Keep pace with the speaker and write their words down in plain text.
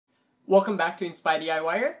Welcome back to Inspire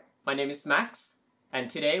DIYer. My name is Max, and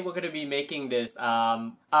today we're going to be making this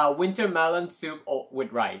winter melon soup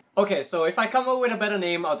with rice. Okay, so if I come up with a better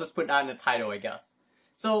name, I'll just put that in the title, I guess.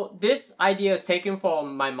 So this idea is taken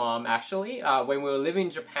from my mom actually. When we were living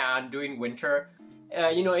in Japan during winter,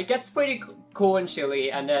 you know, it gets pretty cool and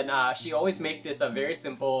chilly, and then she always makes this very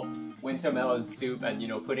simple winter melon soup, and you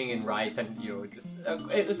know, putting in rice, and you know, just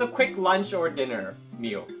it's a quick lunch or dinner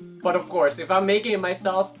meal. But of course, if I'm making it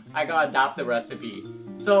myself, I gotta adapt the recipe.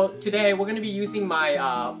 So today we're gonna be using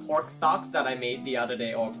my pork stocks that I made the other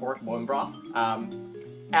day, or pork bone broth.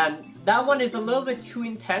 And that one is a little bit too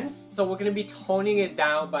intense, so we're gonna be toning it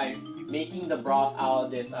down by making the broth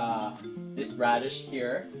out of this radish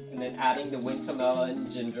here, and then adding the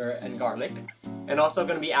wintermelon, ginger, and garlic. And also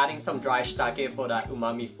gonna be adding some dry shiitake for that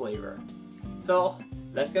umami flavor. So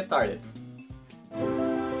let's get started.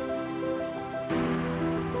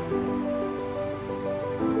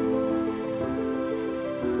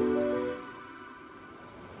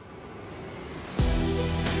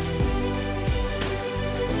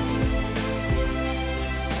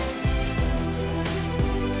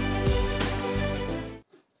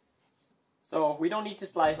 So we don't need to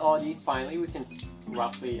slice all these finely, we can just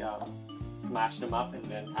roughly smash them up and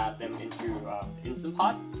then add them into the Instant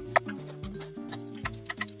Pot.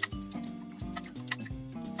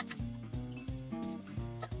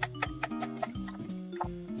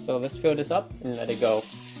 So let's fill this up and let it go.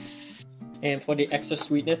 And for the extra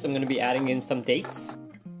sweetness, I'm going to be adding in some dates.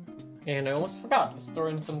 And I almost forgot, let's throw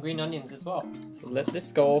in some green onions as well. So let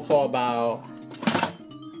this go for about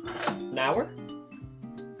an hour.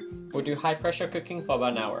 We'll do high pressure cooking for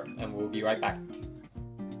about an hour, and we'll be right back.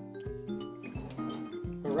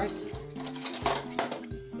 Alright,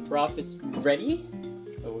 the broth is ready,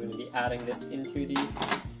 so we're going to be adding this into the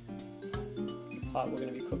pot we're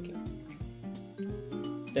going to be cooking.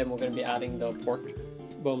 Then we're going to be adding the pork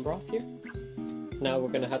bone broth here. Now we're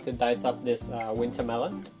going to have to dice up this winter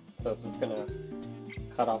melon, so I'm just going to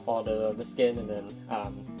cut off all the skin and then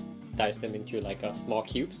dice them into like small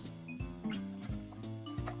cubes.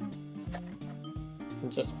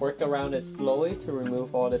 And just work around it slowly to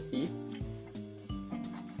remove all the seeds.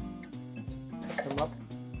 Just cut them up.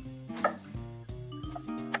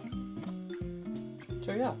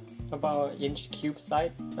 So yeah, about an inch cube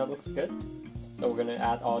side, that looks good. So we're gonna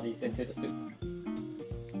add all these into the soup.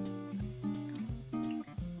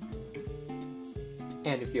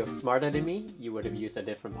 And if you're smarter than me, you would have used a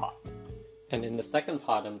different pot. And in the second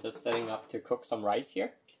pot, I'm just setting up to cook some rice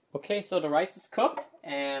here. Okay, so the rice is cooked,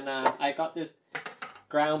 and I got this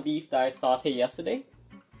ground beef that I sauteed yesterday.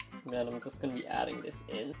 And then I'm just gonna be adding this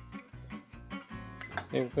in.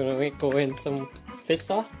 I'm gonna go in some fish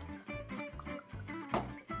sauce.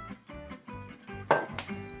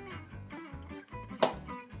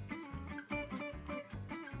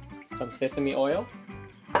 Some sesame oil.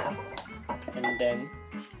 And then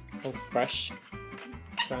some fresh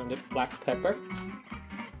grounded black pepper.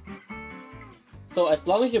 So as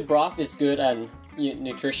long as your broth is good and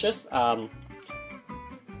nutritious,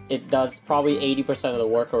 it does probably 80% of the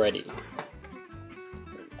work already.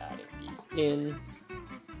 So adding these in.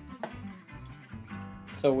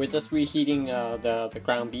 So we're just reheating the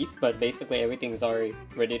ground beef, but basically everything is already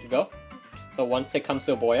ready to go. So once it comes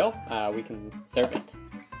to a boil, we can serve it.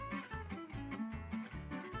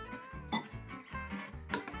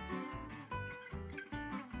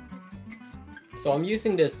 So I'm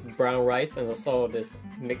using this brown rice and also this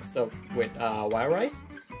mix up with white rice,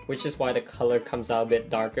 which is why the color comes out a bit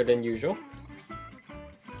darker than usual.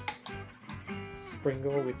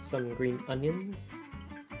 Sprinkle with some green onions.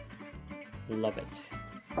 Love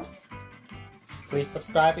it. Please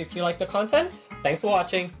subscribe if you like the content. Thanks for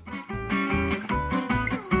watching.